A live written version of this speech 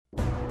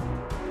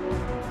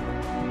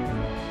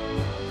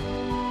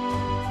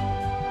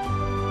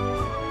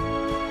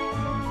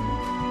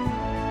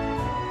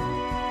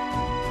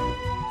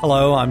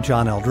Hello, I'm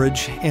John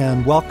Eldridge,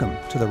 and welcome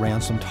to the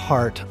Ransomed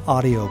Heart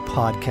audio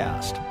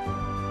podcast.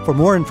 For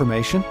more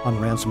information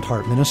on Ransomed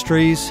Heart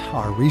Ministries,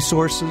 our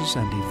resources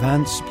and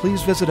events,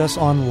 please visit us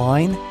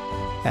online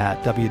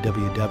at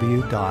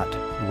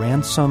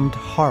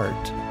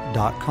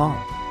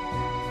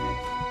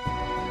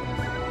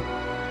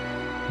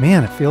www.ransomedheart.com.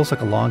 Man, it feels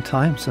like a long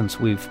time since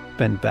we've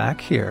been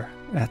back here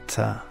at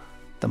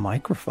the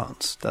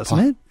microphones, doesn't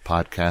it?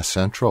 Podcast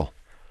Central.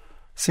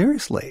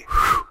 Seriously.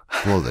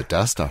 Blow the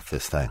dust off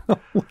this thing.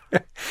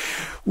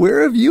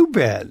 Where have you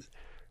been?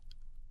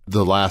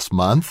 The last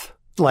month?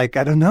 Like,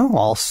 I don't know,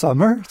 all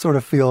summer? Sort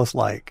of feels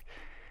like.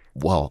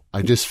 Well,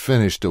 I just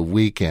finished a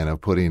weekend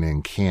of putting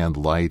in canned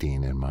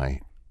lighting in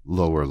my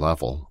lower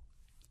level.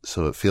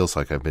 So it feels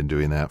like I've been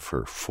doing that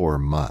for 4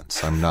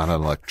 months. I'm not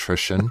an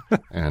electrician,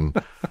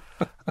 and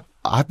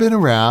I've been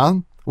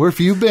around. Where have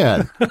you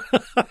been?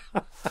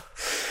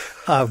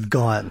 I've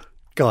gone.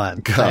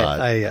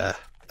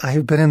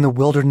 I've been in the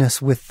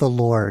wilderness with the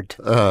Lord.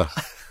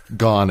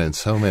 Gone in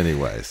so many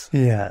ways.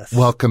 Yes.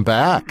 Welcome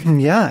back.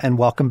 Yeah, and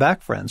welcome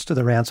back, friends, to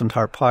the Ransomed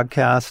Heart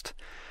podcast.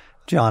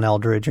 John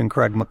Eldridge and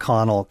Craig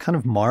McConnell kind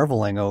of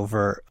marveling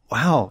over,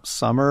 wow,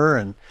 summer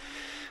and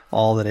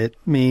all that it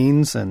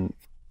means, and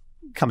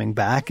coming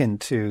back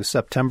into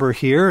September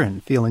here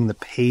and feeling the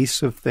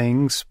pace of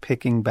things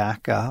picking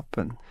back up.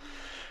 And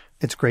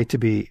it's great to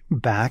be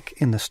back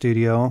in the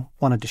studio.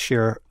 Wanted to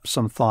share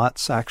some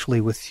thoughts actually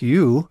with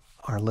you,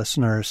 our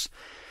listeners,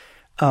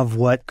 of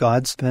what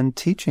God's been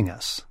teaching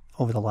us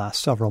over the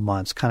last several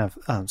months. Kind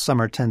of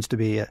summer tends to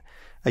be a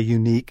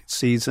unique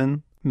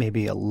season,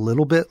 maybe a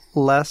little bit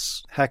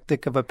less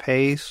hectic of a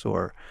pace,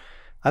 or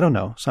I don't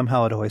know,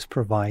 somehow it always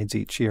provides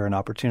each year an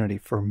opportunity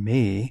for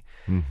me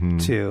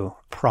to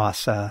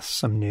process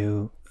some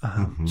new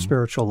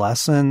spiritual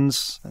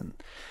lessons and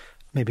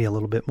maybe a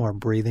little bit more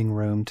breathing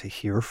room to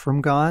hear from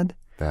God.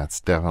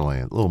 That's definitely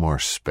a little more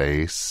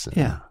space.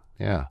 Yeah.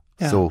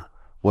 So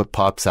what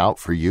pops out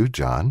for you,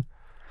 John?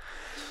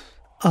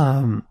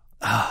 Oh,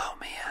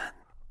 man.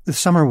 The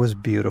summer was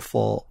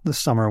beautiful. The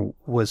summer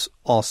was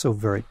also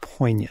very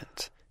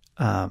poignant,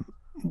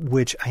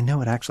 which I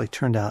know it actually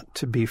turned out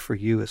to be for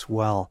you as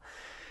well.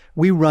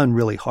 We run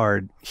really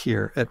hard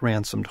here at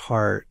Ransomed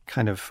Heart,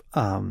 kind of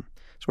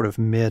sort of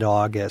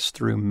mid-August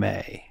through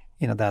May.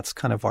 You know, that's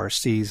kind of our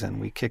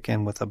season. We kick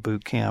in with a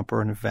boot camp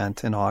or an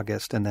event in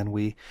August, and then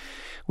we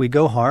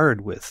go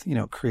hard with, you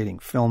know, creating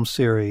film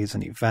series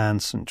and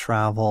events and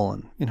travel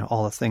and, you know,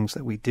 all the things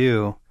that we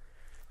do.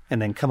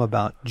 And then come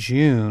about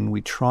June,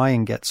 we try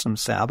and get some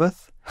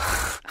Sabbath.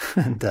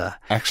 And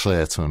actually,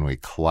 that's when we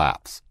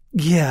collapse.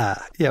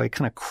 Yeah, we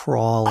kind of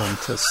crawl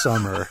into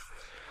summer.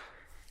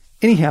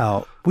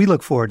 Anyhow, we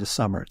look forward to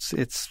summer.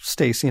 It's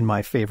Stacy and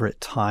my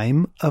favorite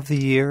time of the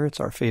year. It's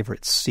our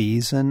favorite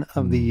season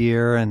of the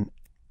year. And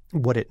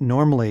what it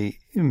normally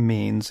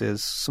means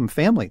is some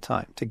family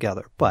time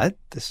together. But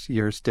this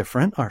year's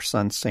different. Our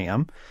son,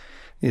 Sam,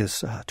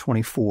 is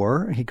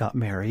 24. He got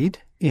married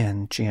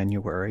in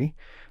January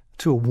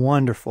to a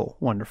wonderful,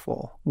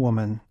 wonderful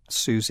woman,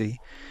 Susie.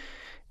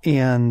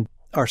 And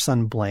our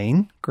son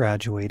Blaine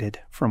graduated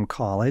from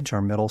college,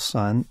 our middle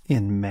son,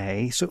 in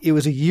May. So it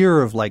was a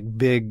year of like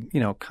big, you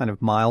know, kind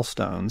of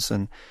milestones.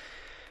 And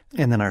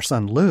then our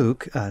son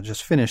Luke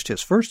just finished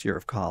his first year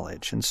of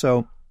college. And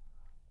so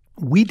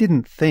we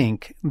didn't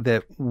think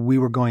that we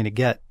were going to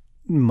get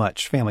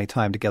much family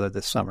time together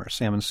this summer.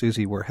 Sam and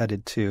Susie were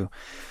headed to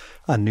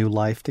a new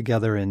life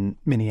together in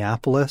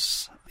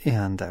Minneapolis.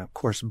 And, of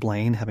course,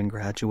 Blaine, having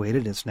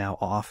graduated, is now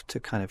off to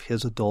kind of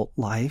his adult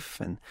life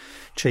and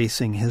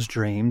chasing his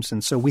dreams.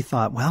 And so we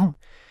thought, well,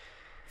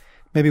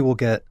 maybe we'll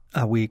get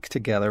a week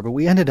together. But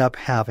we ended up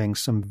having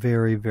some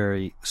very,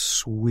 very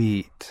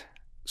sweet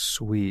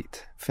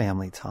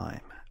family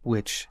time,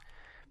 which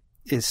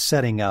is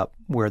setting up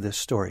where this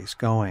story's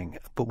going.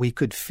 But we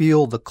could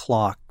feel the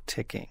clock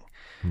ticking.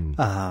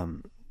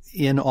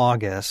 In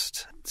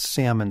August,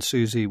 Sam and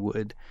Susie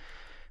would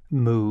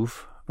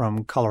move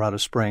from Colorado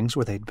Springs,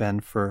 where they'd been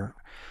for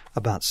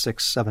about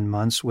 6-7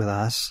 months with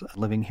us,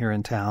 living here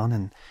in town,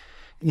 and,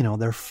 you know,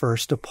 their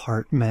first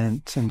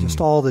apartment and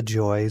just all the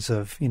joys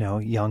of, you know,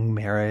 young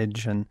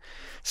marriage, and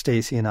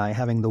Stacy and I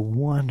having the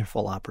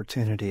wonderful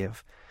opportunity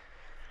of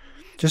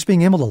just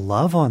being able to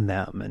love on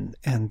them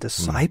and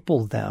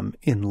disciple them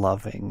in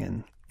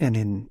loving and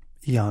in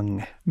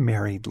young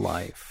married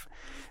life.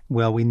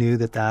 Well, we knew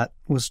that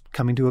was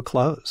coming to a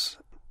close.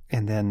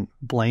 And then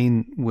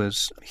Blaine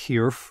was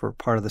here for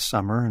part of the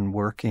summer and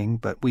working,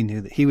 but we knew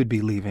that he would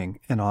be leaving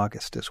in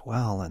August as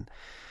well.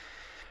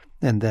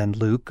 And then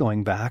Luke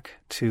going back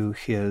to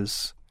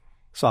his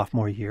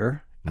sophomore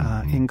year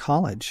in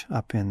college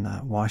up in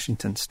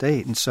Washington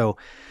State. And so,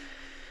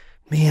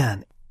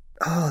 man,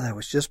 that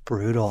was just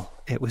brutal.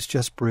 It was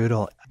just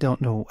brutal. I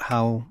don't know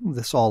how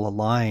this all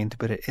aligned,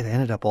 but it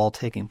ended up all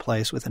taking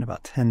place within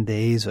about 10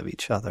 days of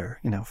each other.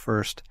 You know,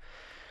 first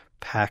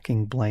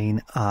packing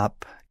Blaine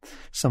up,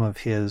 some of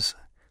his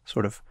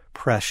sort of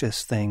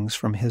precious things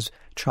from his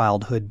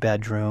childhood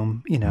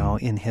bedroom, you know,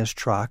 in his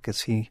truck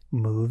as he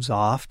moves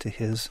off to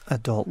his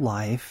adult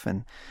life,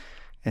 and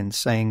and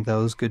saying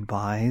those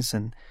goodbyes.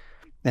 And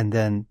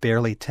then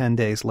barely 10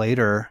 days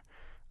later,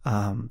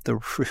 the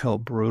real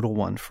brutal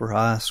one for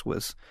us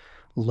was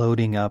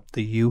loading up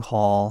the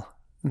U-Haul,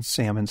 and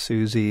Sam and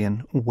Susie,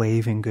 and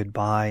waving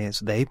goodbye as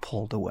they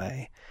pulled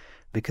away.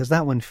 Because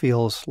that one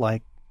feels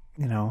like,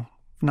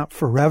 not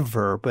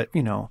forever, but,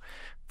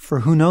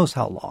 for who knows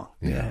how long.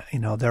 Yeah.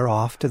 They're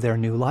off to their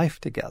new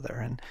life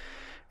together.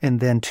 And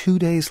then 2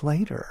 days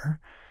later,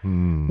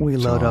 we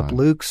load up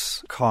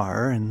Luke's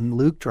car, and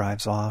Luke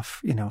drives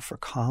off, for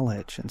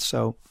college. And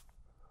so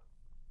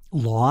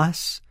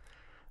loss,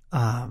 do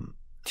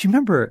you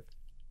remember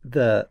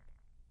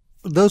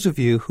those of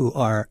you who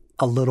are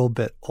a little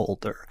bit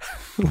older,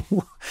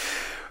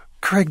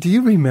 Craig, do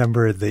you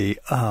remember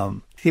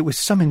it was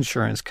some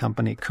insurance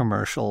company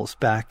commercials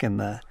back in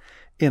the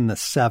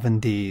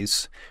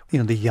 70s,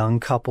 the young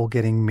couple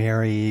getting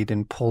married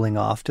and pulling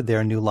off to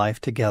their new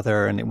life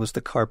together. And it was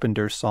the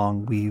Carpenters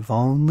song, "We've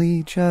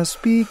Only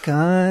Just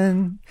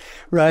Begun,"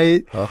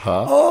 right?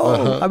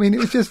 I mean, it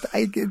was just,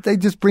 it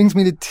just brings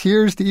me to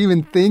tears to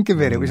even think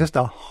of it. It was just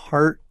a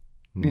heart,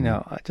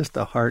 just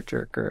a heart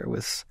jerker. It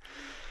was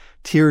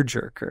tear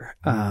jerker,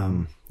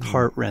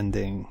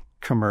 heart-rending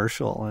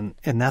commercial.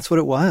 And that's what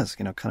it was,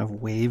 kind of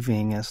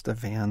waving as the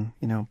van,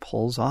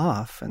 pulls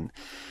off. And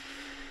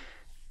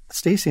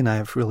Stacy and I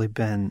have really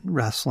been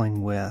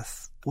wrestling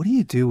with, what do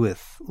you do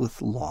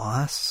with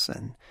loss?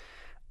 And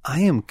I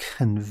am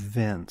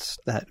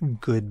convinced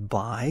that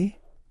goodbye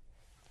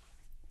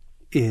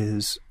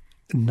is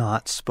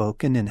not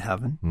spoken in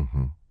heaven.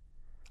 Mm-hmm.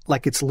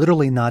 Like it's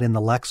literally not in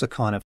the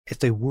lexicon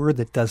it's a word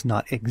that does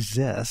not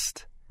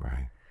exist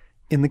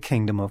in the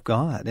kingdom of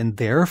God. And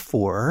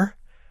therefore,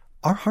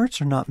 our hearts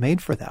are not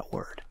made for that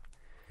word.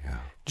 Yeah.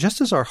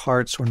 Just as our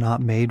hearts were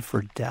not made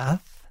for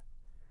death,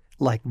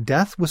 like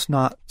death was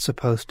not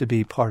supposed to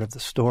be part of the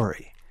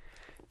story.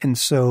 And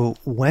so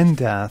when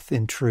death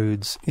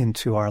intrudes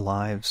into our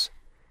lives,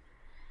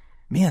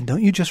 man,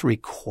 don't you just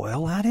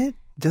recoil at it?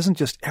 Doesn't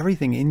just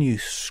everything in you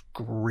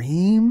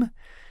scream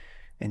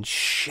and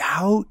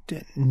shout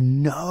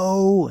and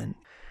no? And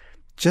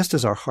just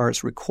as our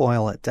hearts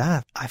recoil at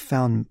death, I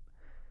found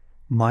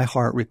my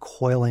heart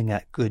recoiling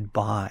at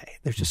goodbye.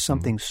 There's just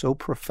something so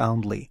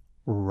profoundly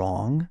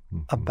wrong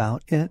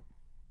about it.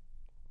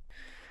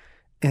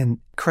 And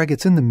Craig,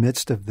 it's in the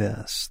midst of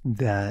this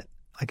that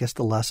I guess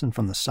the lesson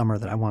from the summer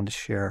that I wanted to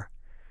share.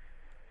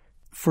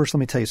 First, let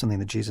me tell you something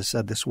that Jesus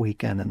said this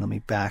weekend, and let me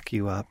back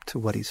you up to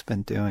what he's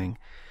been doing.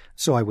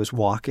 So I was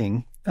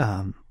walking,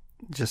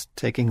 just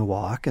taking a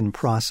walk and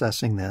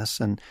processing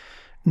this, and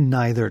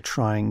neither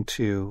trying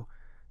to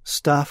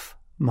stuff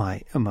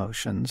my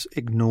emotions,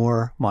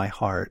 ignore my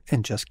heart,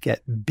 and just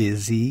get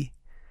busy,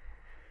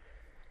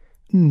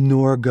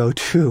 nor go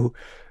to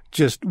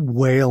just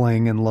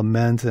wailing and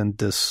lament and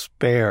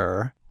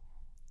despair.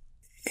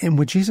 And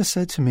what Jesus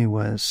said to me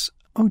was,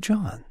 "Oh,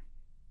 John,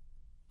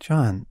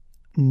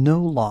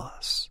 no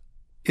loss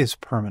is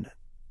permanent."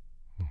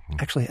 Mm-hmm.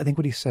 Actually, I think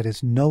what he said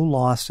is, no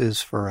loss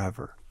is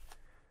forever.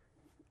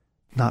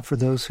 Not for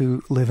those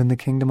who live in the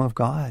kingdom of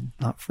God.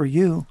 Not for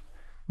you,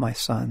 my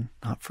son,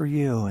 not for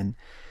you. And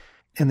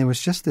there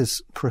was just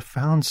this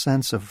profound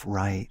sense of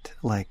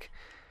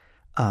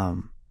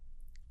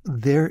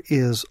there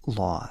is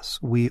loss.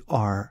 We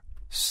are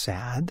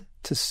sad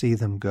to see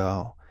them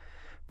go.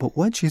 But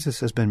what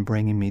Jesus has been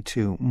bringing me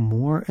to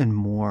more and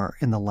more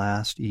in the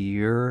last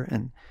year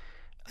and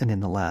in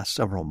the last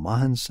several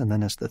months, and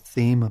then as the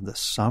theme of the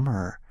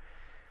summer,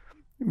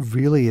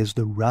 really is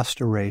the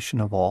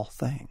restoration of all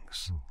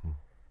things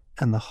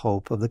and the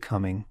hope of the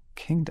coming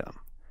kingdom.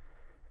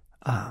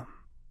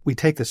 We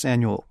take this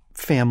annual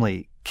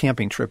family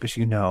camping trip, as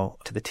you know,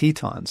 to the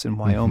Tetons in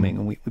Wyoming,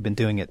 and we've been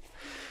doing it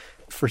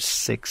for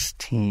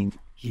 16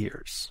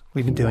 years.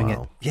 We've been doing it.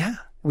 Yeah.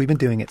 We've been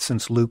doing it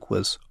since Luke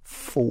was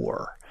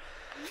 4.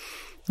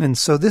 And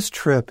so this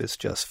trip is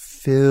just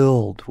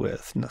filled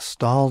with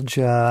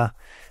nostalgia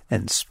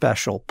and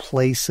special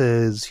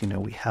places.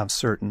 We have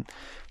certain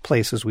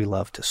places we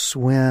love to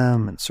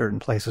swim and certain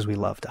places we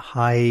love to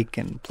hike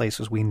and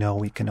places we know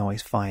we can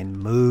always find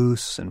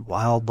moose and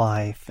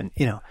wildlife and,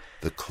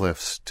 the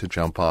cliffs to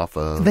jump off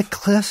of.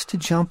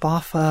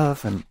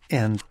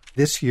 And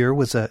this year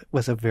was a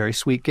very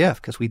sweet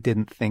gift because we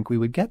didn't think we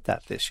would get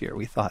that this year.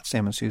 We thought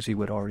Sam and Susie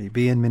would already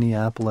be in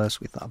Minneapolis.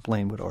 We thought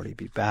Blaine would already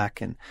be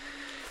back in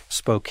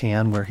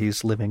Spokane where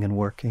he's living and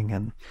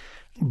working.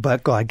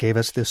 But God gave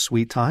us this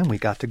sweet time. We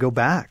got to go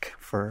back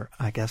for,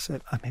 I guess,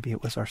 maybe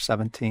it was our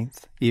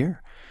 17th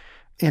year.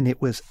 And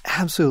it was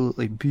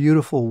absolutely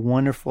beautiful,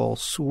 wonderful,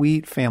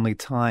 sweet family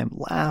time,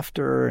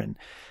 laughter and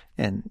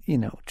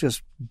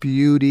just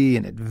beauty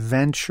and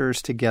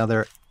adventures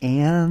together.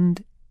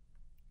 And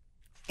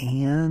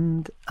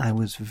I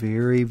was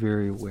very,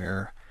 very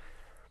aware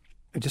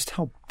of just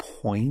how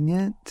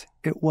poignant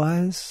it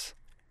was.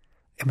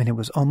 I mean, it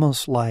was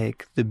almost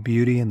like the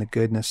beauty and the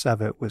goodness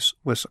of it was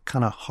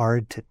kind of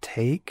hard to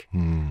take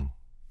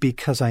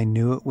because I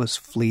knew it was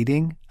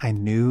fleeting. I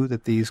knew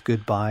that these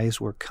goodbyes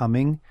were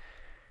coming.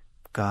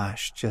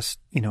 Gosh, just,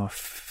 a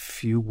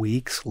few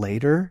weeks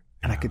later,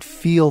 And I could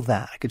feel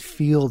that. I could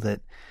feel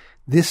that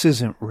this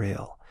isn't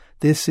real.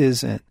 This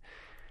isn't,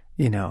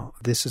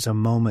 this is a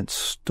moment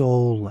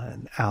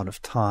stolen out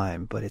of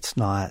time, but it's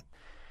not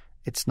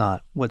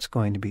what's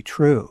going to be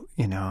true,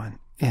 and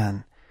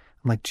I'm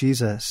like,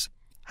 Jesus,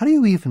 how do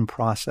you even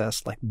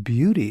process like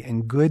beauty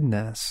and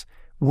goodness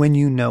when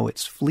you know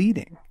it's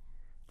fleeting?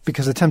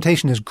 Because the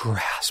temptation is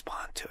grasp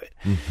onto it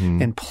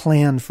and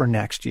plan for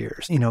next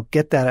year's,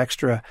 get that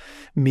extra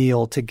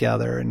meal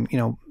together and,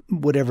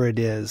 whatever it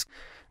is,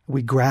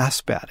 we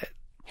grasp at it.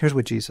 Here's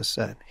what Jesus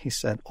said. He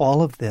said,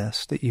 all of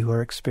this that you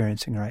are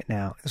experiencing right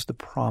now is the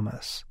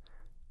promise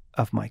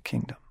of my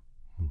kingdom.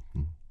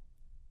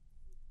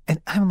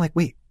 And I'm like,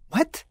 wait,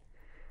 what?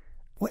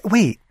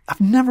 Wait,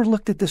 I've never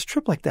looked at this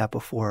trip like that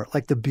before.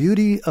 Like the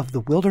beauty of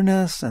the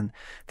wilderness and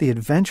the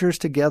adventures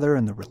together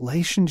and the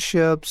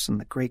relationships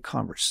and the great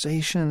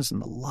conversations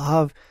and the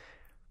love.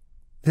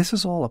 This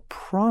is all a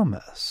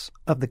promise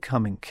of the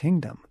coming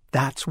kingdom.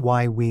 That's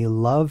why we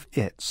love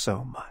it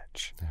so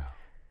much. Yeah.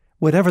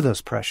 Whatever those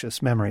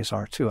precious memories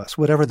are to us,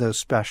 whatever those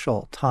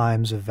special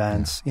times,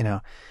 events,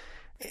 and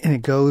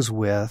it goes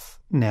with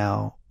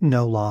now,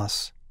 no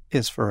loss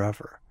is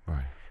forever.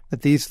 Right.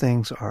 That these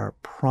things are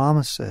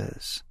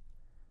promises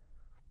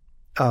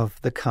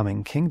of the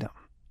coming kingdom.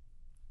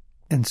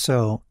 And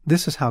so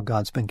this is how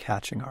God's been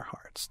catching our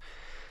hearts.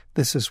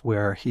 This is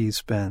where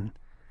he's been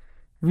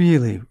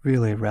really,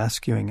 really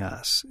rescuing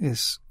us,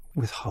 is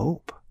with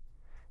hope,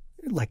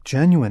 like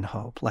genuine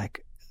hope,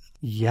 like,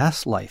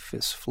 yes, life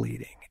is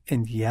fleeting.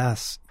 And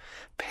yes,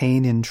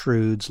 pain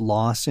intrudes,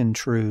 loss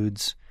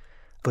intrudes,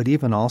 but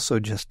even also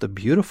just the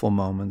beautiful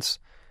moments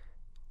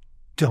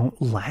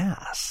don't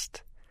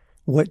last.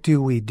 What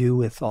do we do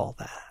with all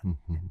that?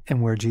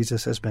 And where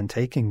Jesus has been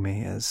taking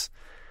me is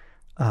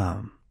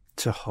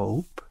to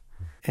hope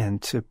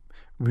and to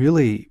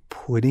really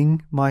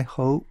putting my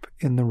hope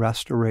in the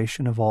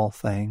restoration of all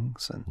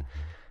things. And,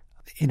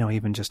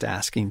 even just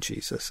asking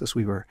Jesus as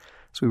we were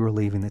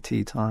leaving the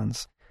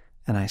Tetons.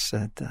 And I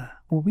said,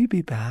 will we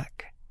be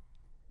back?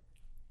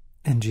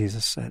 And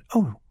Jesus said,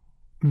 oh,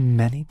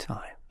 many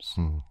times.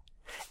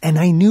 And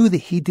I knew that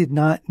he did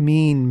not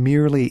mean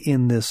merely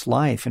in this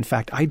life. In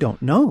fact, I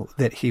don't know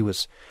that he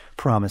was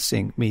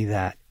promising me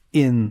that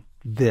in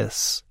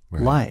this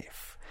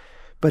life.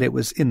 But it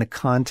was in the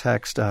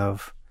context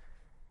of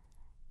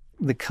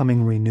the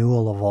coming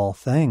renewal of all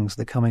things,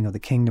 the coming of the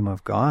kingdom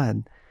of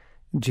God.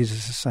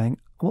 Jesus is saying,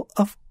 well,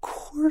 of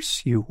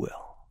course you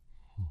will.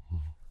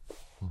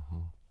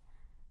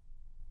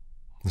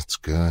 That's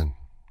good.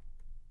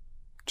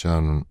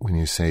 John, when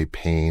you say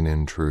pain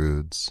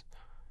intrudes,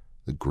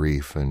 the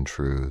grief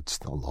intrudes,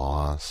 the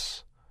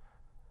loss,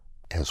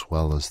 as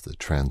well as the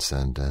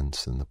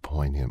transcendence and the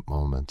poignant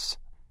moments,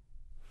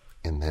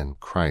 and then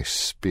Christ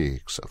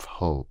speaks of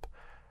hope.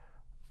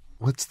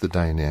 What's the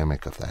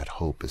dynamic of that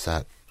hope? Is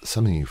that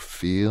something you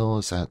feel?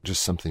 Is that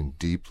just something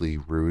deeply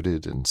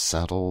rooted and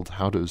settled?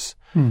 How does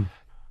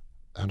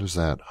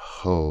that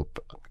hope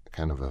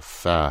kind of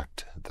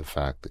affect the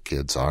fact the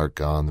kids are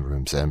gone, the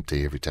room's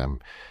empty every time?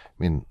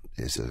 I mean,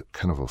 is it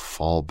kind of a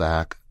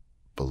fallback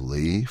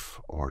belief,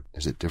 or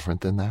is it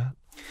different than that?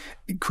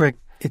 Craig,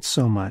 it's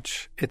so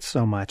much. It's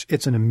so much.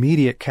 It's an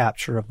immediate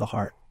capture of the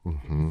heart.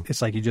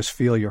 It's like you just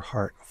feel your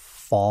heart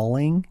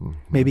falling,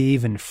 maybe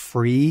even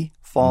free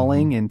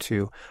falling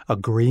into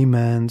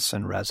agreements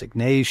and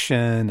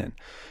resignation. And,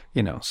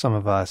 some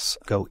of us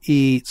go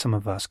eat, some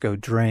of us go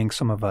drink,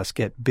 some of us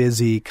get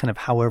busy, kind of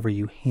however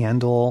you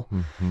handle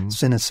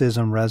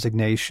cynicism,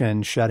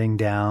 resignation, shutting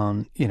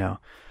down,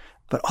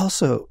 But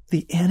also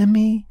the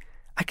enemy,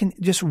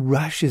 just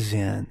rushes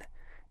in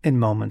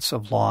moments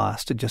of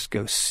loss to just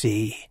go,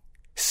 see,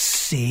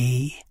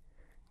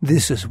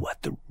 this is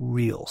what the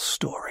real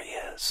story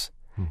is,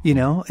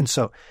 And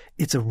so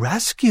it's a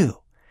rescue.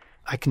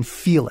 I can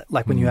feel it.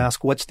 Like when you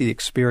ask, what's the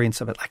experience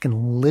of it? I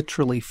can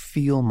literally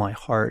feel my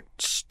heart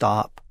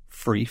stop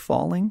free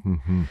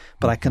falling,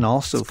 but I can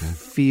also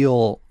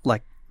feel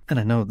like, and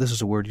I know this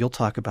is a word you'll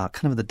talk about,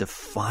 kind of the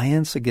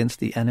defiance against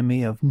the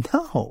enemy of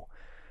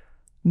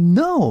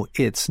no,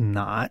 it's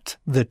not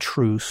the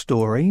true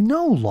story.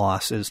 No,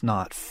 loss is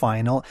not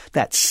final.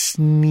 That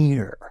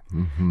sneer,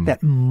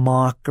 that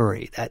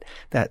mockery,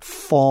 that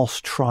false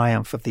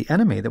triumph of the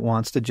enemy that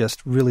wants to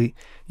just really,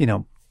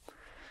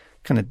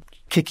 kind of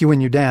kick you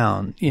when you're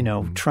down,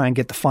 try and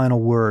get the final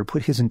word,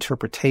 put his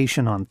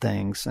interpretation on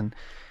things.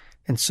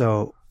 And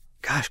so,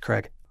 gosh,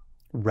 Craig,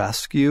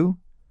 rescue,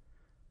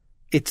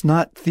 it's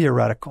not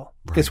theoretical,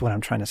 is what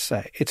I'm trying to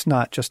say. It's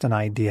not just an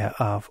idea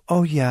of,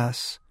 oh,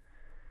 yes,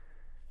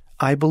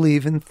 I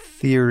believe in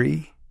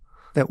theory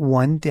that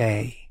one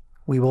day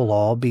we will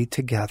all be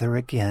together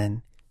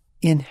again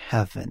in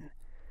heaven,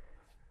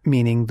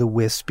 meaning the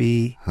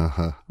wispy,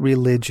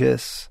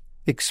 religious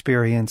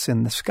experience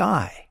in the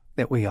sky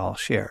that we all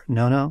share.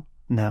 No.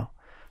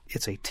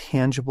 It's a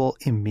tangible,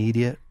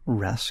 immediate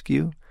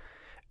rescue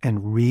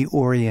and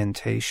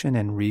reorientation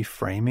and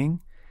reframing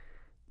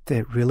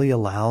that really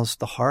allows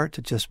the heart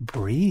to just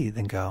breathe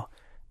and go,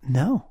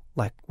 no,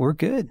 like we're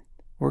good.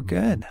 We're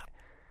good.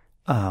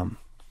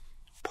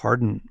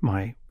 pardon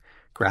my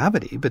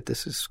gravity, but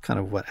this is kind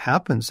of what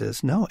happens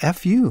is, no,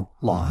 F you,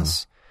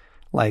 loss.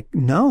 Like,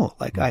 no,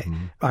 like I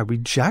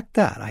reject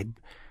that.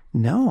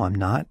 No, I'm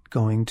not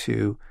going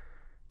to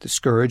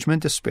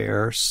discouragement,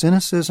 despair,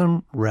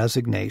 cynicism,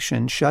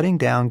 resignation, shutting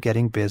down,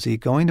 getting busy,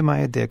 going to my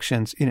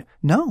addictions.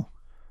 No,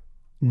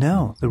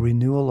 the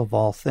renewal of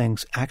all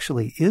things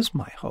actually is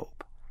my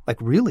hope. Like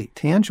really,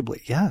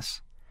 tangibly,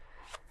 yes.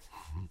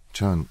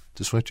 John,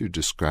 just what you're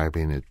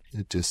describing,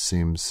 it just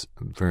seems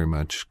very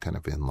much kind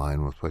of in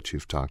line with what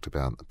you've talked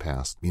about in the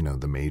past,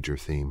 the major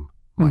theme,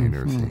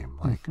 minor theme.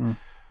 Like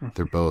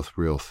they're both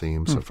real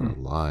themes of our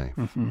life.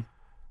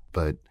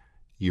 But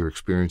you're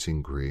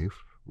experiencing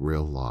grief,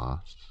 real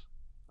loss,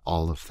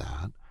 all of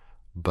that.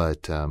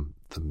 But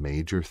the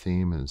major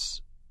theme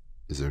is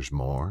there's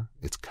more.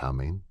 It's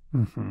coming.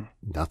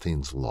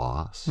 Nothing's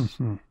lost.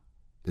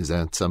 Is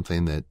that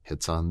something that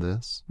hits on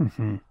this?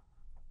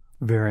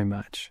 Very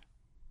much.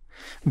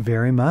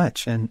 Very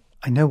much. And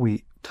I know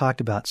we talked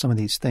about some of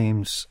these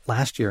themes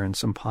last year in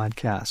some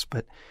podcasts,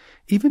 but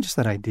even just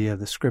that idea,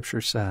 the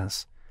scripture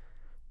says,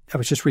 I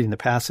was just reading the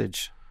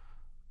passage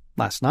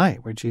last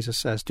night where Jesus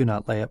says, do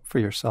not lay up for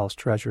yourselves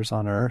treasures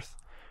on earth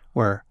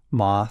where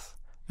moth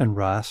and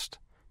rust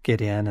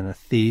get in and a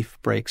thief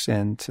breaks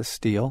in to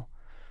steal.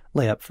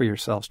 Lay up for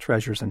yourselves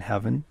treasures in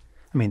heaven.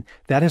 I mean,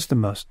 that is the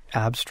most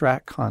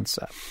abstract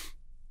concept.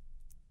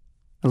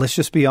 And let's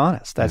just be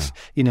honest. That's,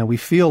 we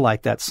feel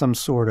like that's some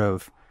sort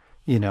of,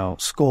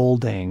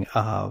 scolding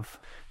of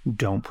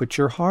don't put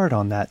your heart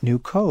on that new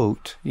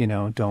coat,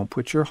 don't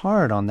put your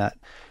heart on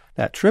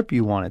that trip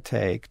you want to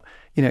take.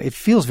 It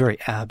feels very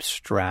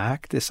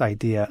abstract, this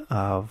idea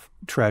of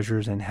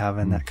treasures in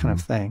heaven, that kind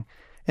of thing.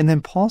 And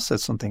then Paul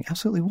says something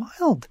absolutely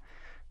wild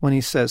when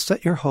he says,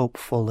 set your hope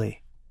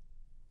fully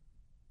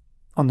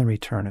on the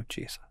return of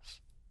Jesus.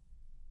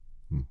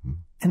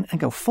 And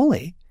go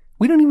fully.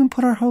 We don't even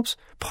put our hopes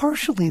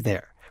partially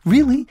there.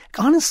 Really,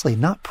 honestly,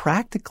 not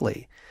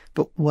practically.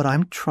 But what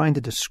I'm trying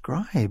to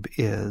describe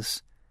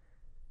is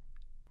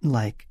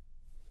like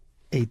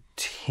a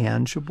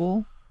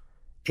tangible,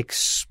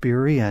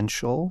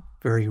 experiential,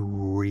 very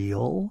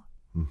real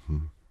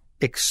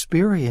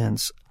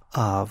experience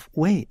of,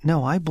 wait,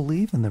 no, I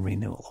believe in the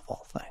renewal of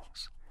all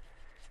things.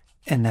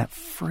 And that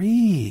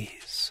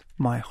frees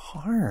my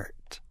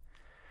heart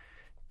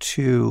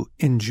to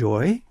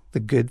enjoy the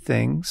good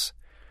things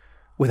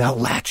without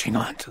latching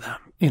onto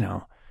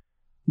them.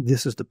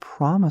 This is the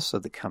promise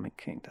of the coming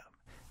kingdom.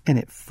 And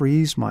it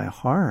frees my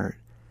heart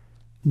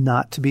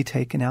not to be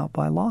taken out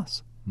by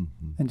loss.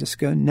 And just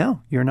go,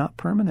 no, you're not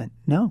permanent.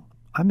 No,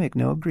 I make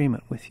no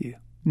agreement with you.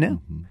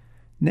 No,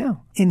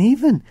 no. And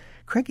even,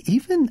 Craig,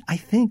 I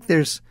think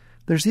there's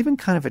even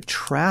kind of a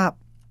trap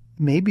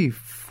maybe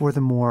for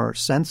the more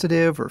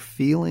sensitive or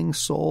feeling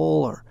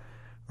soul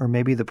or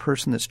maybe the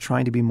person that's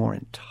trying to be more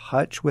in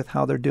touch with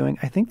how they're doing.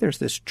 I think there's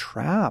this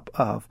trap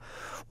of,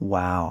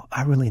 wow,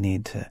 I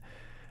need to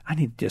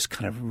just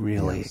kind of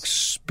really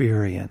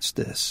experience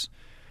this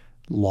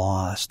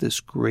loss, this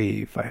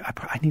grief.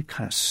 I need to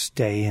kind of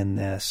stay in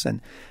this.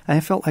 And I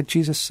felt like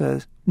Jesus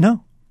says,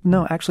 no,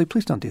 actually,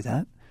 please don't do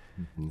that.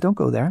 Don't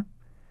go there.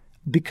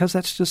 Because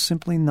that's just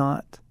simply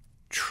not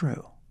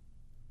true.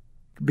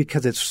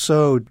 Because it's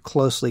so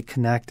closely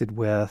connected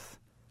with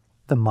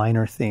the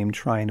minor theme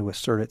trying to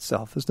assert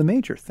itself as the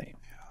major theme.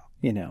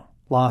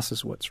 Loss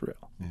is what's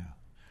real. Yeah.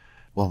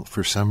 Well,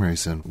 for some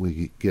reason,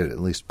 we get at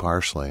least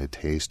partially a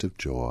taste of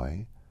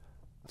joy,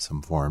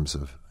 some forms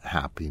of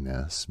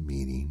happiness,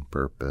 meaning,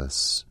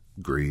 purpose,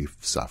 grief,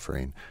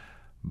 suffering.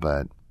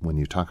 But when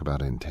you talk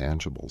about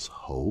intangibles,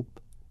 hope,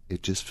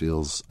 it just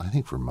feels, I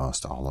think for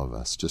most all of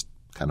us, just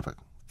kind of a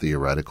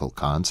theoretical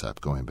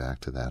concept going back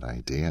to that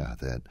idea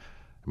that,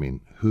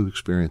 who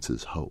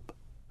experiences hope?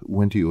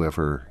 When do you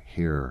ever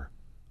hear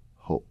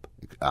hope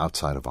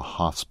outside of a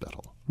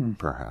hospital,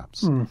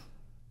 perhaps?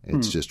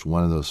 It's just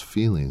one of those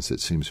feelings that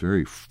seems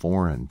very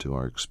foreign to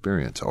our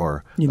experience.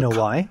 Or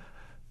why?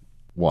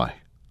 Why?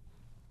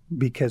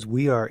 Because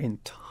we are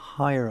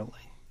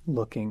entirely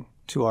looking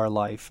to our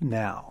life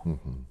now.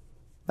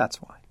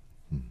 That's why.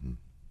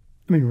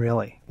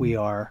 Really, we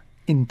are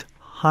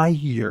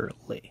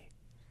entirely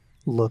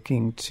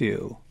looking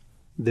to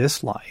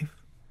this life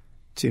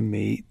to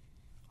meet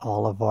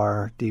all of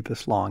our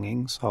deepest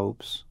longings,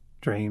 hopes,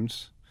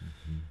 dreams,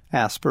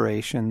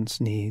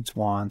 aspirations, needs,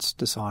 wants,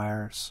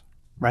 desires.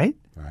 Right?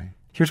 Right.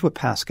 Here's what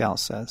Pascal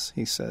says.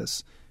 He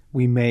says,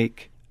 we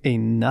make a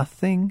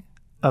nothing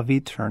of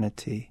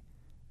eternity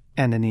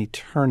and an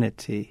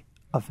eternity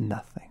of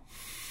nothing.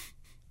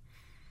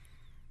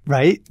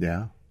 Right?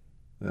 Yeah.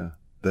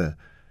 The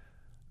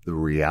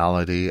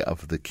reality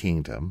of the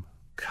kingdom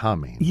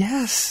coming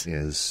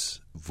is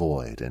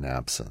void and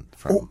absent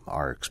from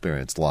our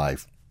experienced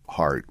life,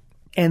 heart.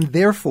 And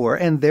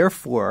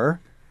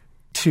therefore,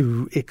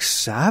 to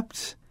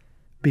accept,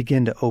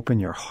 begin to open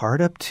your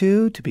heart up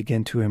to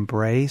begin to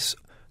embrace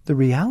the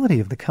reality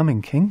of the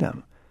coming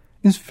kingdom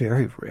is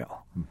very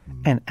real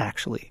and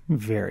actually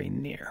very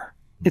near.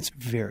 It's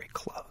very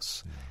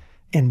close.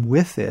 And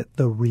with it,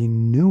 the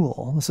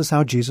renewal. This is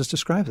how Jesus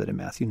describes it in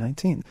Matthew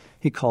 19.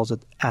 He calls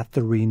it at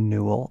the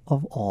renewal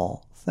of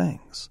all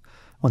things,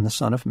 when the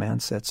Son of Man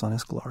sits on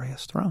his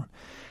glorious throne.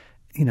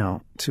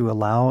 To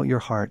allow your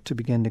heart to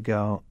begin to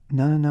go,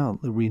 no,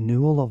 the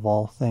renewal of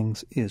all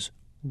things is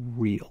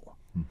real.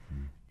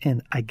 Mm-hmm.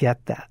 And I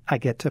get that. I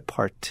get to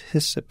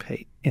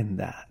participate in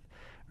that.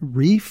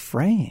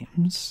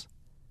 Reframes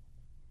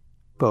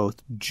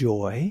both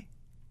joy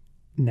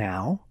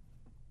now,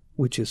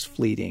 which is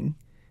fleeting,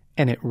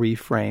 and it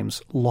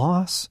reframes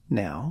loss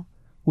now,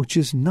 which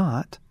is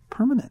not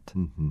permanent.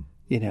 Mm-hmm.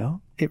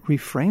 It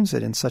reframes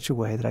it in such a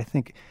way that I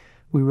think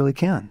we really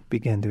can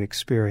begin to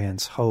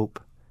experience hope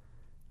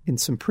in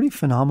some pretty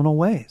phenomenal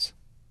ways.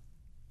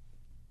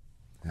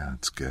 Yeah,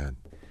 it's good.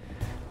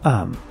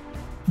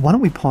 Why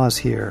don't we pause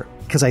here?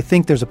 Because I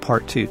think there's a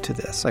part 2 to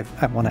this. I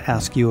want to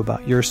ask you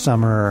about your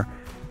summer,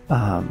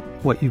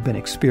 what you've been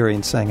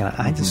experiencing. And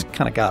I just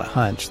kind of got a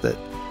hunch that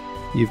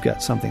you've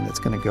got something that's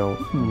going to go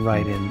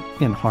right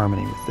in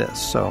harmony with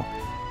this. So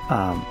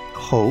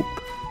hope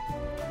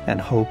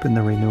in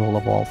the renewal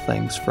of all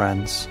things,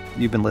 friends.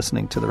 You've been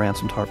listening to the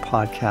Ransomed Heart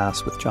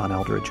podcast with John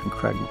Eldridge and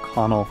Craig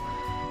McConnell.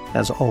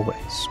 As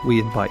always,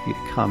 we invite you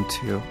to come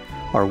to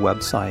our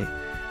website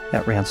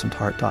at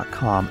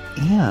ransomedheart.com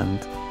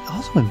and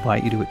also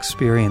invite you to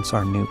experience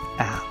our new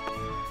app,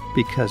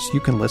 because you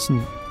can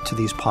listen to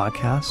these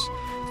podcasts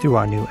through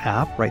our new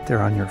app right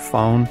there on your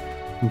phone.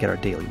 You can get our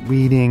daily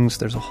readings.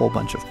 There's a whole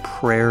bunch of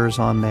prayers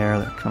on there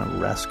that kind of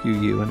rescue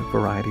you in a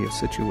variety of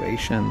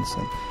situations,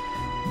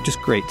 and just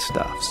great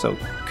stuff. So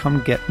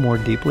come get more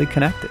deeply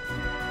connected.